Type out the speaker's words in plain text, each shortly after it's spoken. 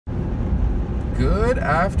Good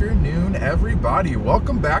afternoon, everybody.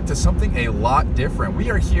 Welcome back to something a lot different. We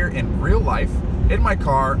are here in real life, in my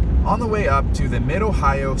car, on the way up to the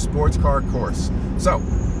Mid-Ohio Sports Car course. So,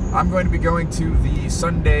 I'm going to be going to the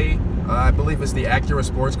Sunday, I believe it's the Acura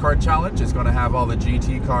Sports Car Challenge. It's going to have all the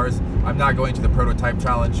GT cars. I'm not going to the Prototype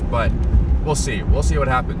Challenge, but we'll see. We'll see what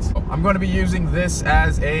happens. I'm going to be using this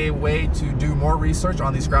as a way to do more research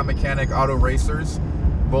on these scrap mechanic auto racers.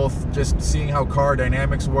 Both just seeing how car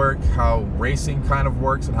dynamics work, how racing kind of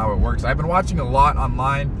works, and how it works. I've been watching a lot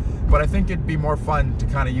online, but I think it'd be more fun to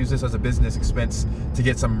kind of use this as a business expense to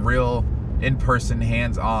get some real in-person,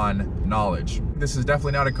 hands-on knowledge. This is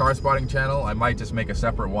definitely not a car spotting channel. I might just make a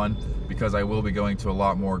separate one because I will be going to a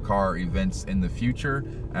lot more car events in the future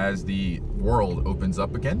as the world opens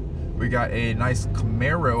up again. We got a nice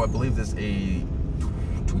Camaro, I believe this is a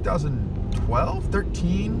 2012,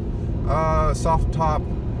 13 soft top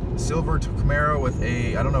silver Camaro with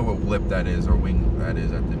a, I don't know what lip that is or wing that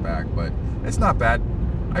is at the back, but it's not bad.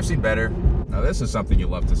 I've seen better. Now this is something you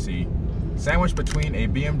love to see. Sandwiched between a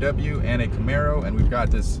BMW and a Camaro, and we've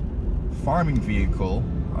got this farming vehicle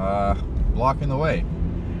blocking the way.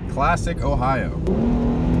 Classic Ohio.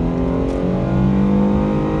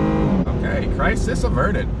 Okay, crisis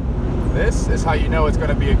averted. This is how you know it's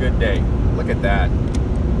gonna be a good day. Look at that.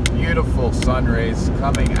 Beautiful sun rays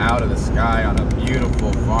coming out of the sky on a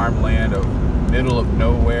beautiful farmland of middle of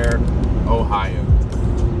nowhere, Ohio.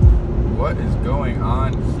 What is going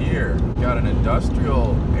on here? Got an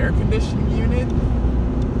industrial air conditioning unit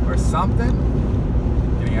or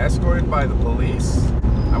something? Getting escorted by the police?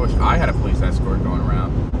 I wish I had a police escort going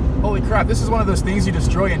around. Holy crap, this is one of those things you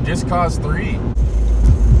destroy in Just Cause 3.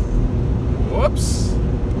 Whoops.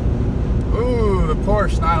 Ooh, the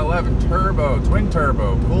Porsche 911 Turbo, twin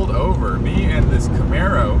turbo, pulled over. Me and this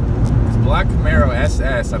Camaro, this black Camaro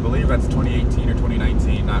SS, I believe that's 2018 or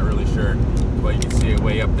 2019, not really sure, but you can see it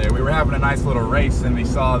way up there. We were having a nice little race and we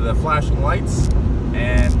saw the flashing lights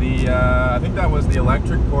and the, I think that was the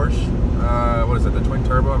electric Porsche, what is it, the twin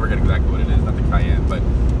turbo? I forget exactly what it is, not the Cayenne, but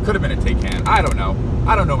could have been a Taycan. I don't know.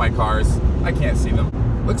 I don't know my cars. I can't see them.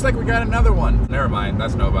 Looks like we got another one. Never mind,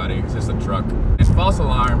 that's nobody, it's just a truck. It's false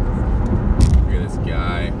alarm. Look at this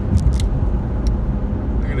guy.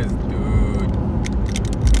 Look at this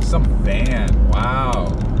dude. Some van. Wow.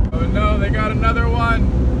 Oh no, they got another one.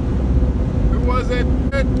 Who was it?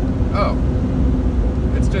 Oh.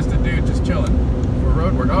 It's just a dude just chilling for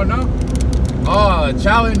road work. Oh no. Oh, a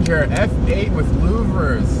Challenger F8 with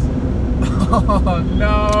louvers. Oh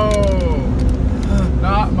no.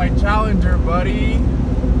 Not my Challenger, buddy.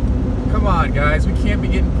 Come on, guys. We can't be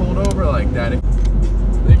getting pulled over like that.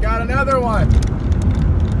 They got another one.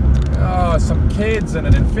 Oh, some kids and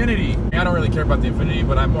an Infiniti. I don't really care about the Infiniti,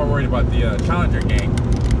 but I'm more worried about the Challenger gang.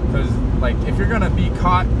 Because, like, if you're gonna be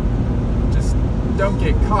caught, just don't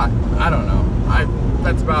get caught. I don't know.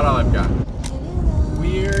 That's about all I've got.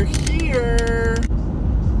 We're here.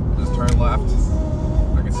 Just turn left.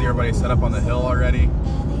 I can see everybody set up on the hill already.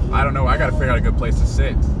 I don't know. I gotta figure out a good place to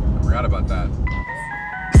sit. I forgot about that.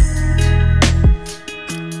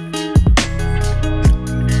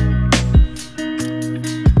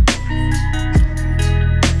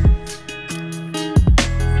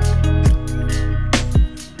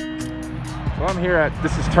 I'm here at,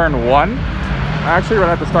 this is turn 1. Actually, right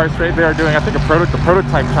at the start straight, they are doing, I think, the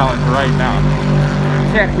prototype challenge right now.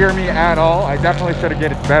 You can't hear me at all. I definitely should have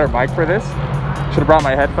get a better mic for this. Should have brought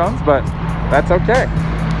my headphones, but that's okay.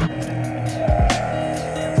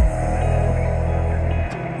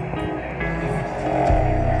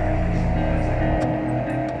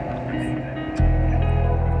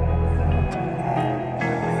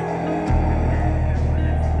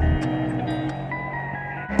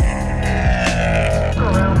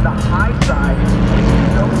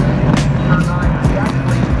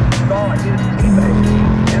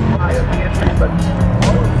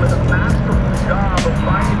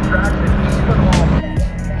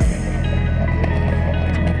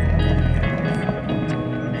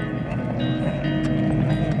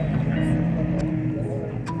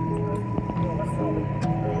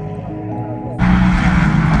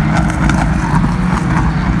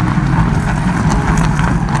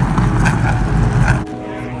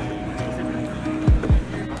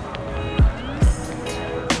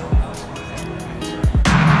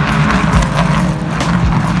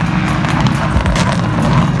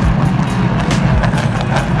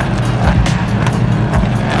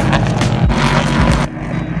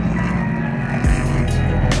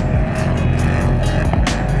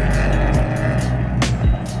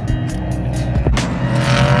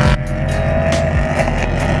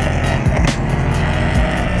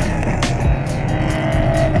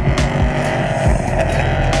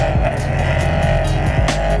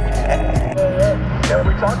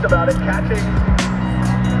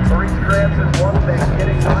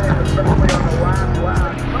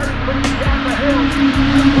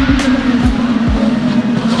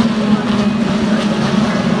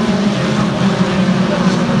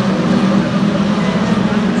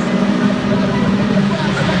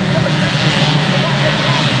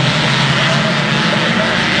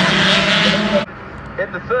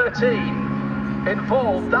 in the 13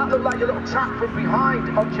 involved. That looked like a little tap from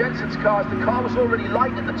behind on Jensen's car. The car was already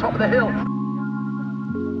light at the top of the hill.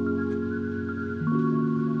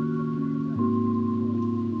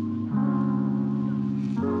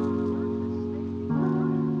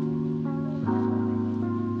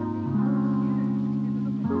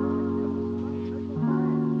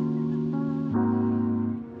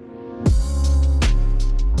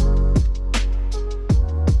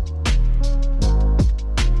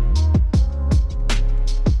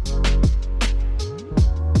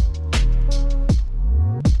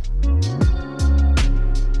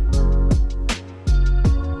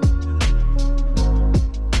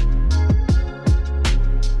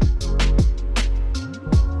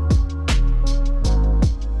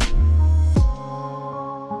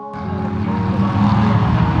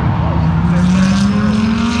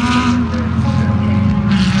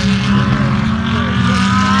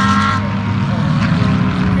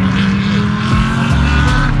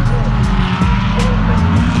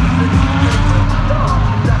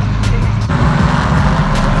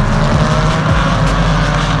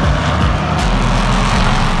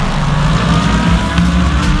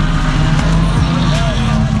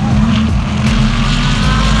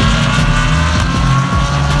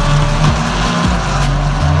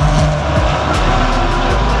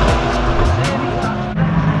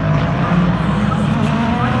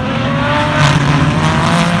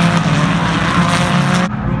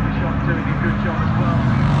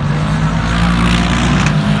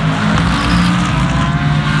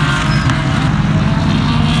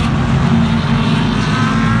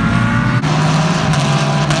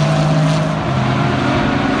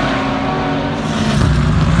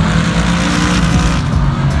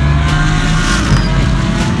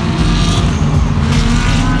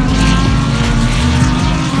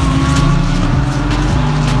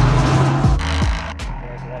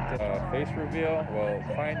 Face reveal, well,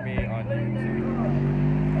 find me on YouTube.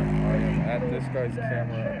 I am at this guy's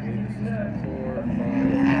camera. I believe this is 4, 5, 6.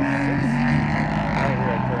 Right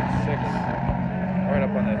here at turn 6, right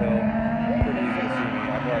up on the hill. Pretty easy to see me.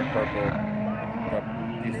 I'm wearing purple. Got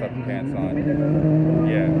these type of pants on.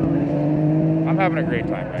 Yeah, I'm having a great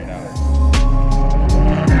time right now.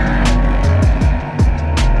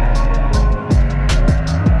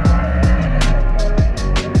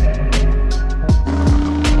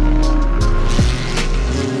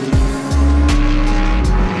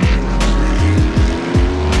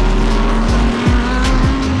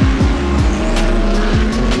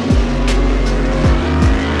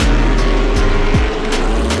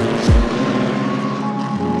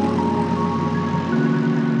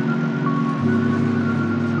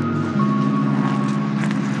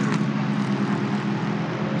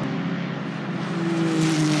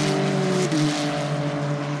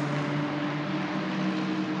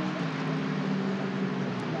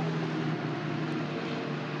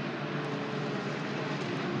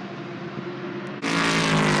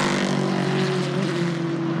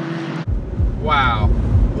 Wow,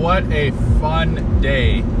 what a fun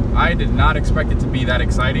day. I did not expect it to be that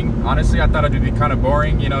exciting. Honestly, I thought it would be kind of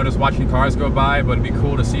boring, you know, just watching cars go by, but it'd be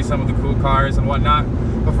cool to see some of the cool cars and whatnot.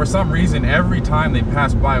 But for some reason, every time they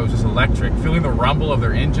passed by, it was just electric. Feeling the rumble of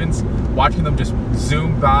their engines, watching them just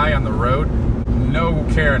zoom by on the road. No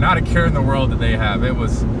care, not a care in the world that they have. It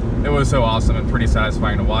was so awesome and pretty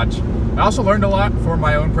satisfying to watch. I also learned a lot for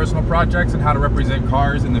my own personal projects and how to represent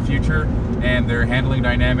cars in the future and their handling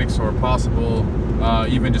dynamics or possible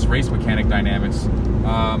even just race mechanic dynamics.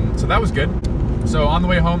 So that was good. So on the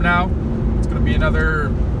way home now, it's gonna be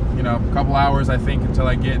another, you know, couple hours I think until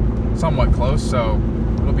I get somewhat close. So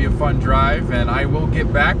it'll be a fun drive, and I will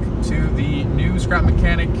get back to the new Scrap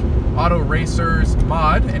Mechanic Auto Racers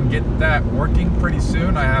mod and get that working pretty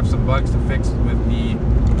soon. I have some bugs to fix with the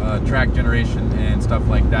track generation and stuff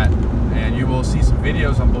like that, and you will see some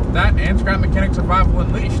videos on both that and Scrap Mechanic Survival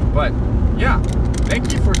Unleashed. But yeah,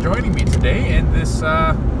 thank you for joining me today in this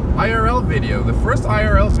IRL video, the first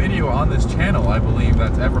IRL video on this channel, I believe,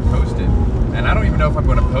 that's ever posted. And I don't even know if I'm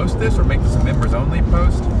going to post this or make this a members only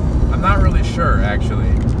post. I'm not really sure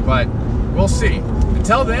actually, but we'll see.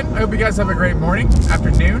 Until then, I hope you guys have a great morning,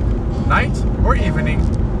 afternoon, night, or evening,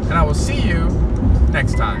 and I will see you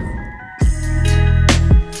next time.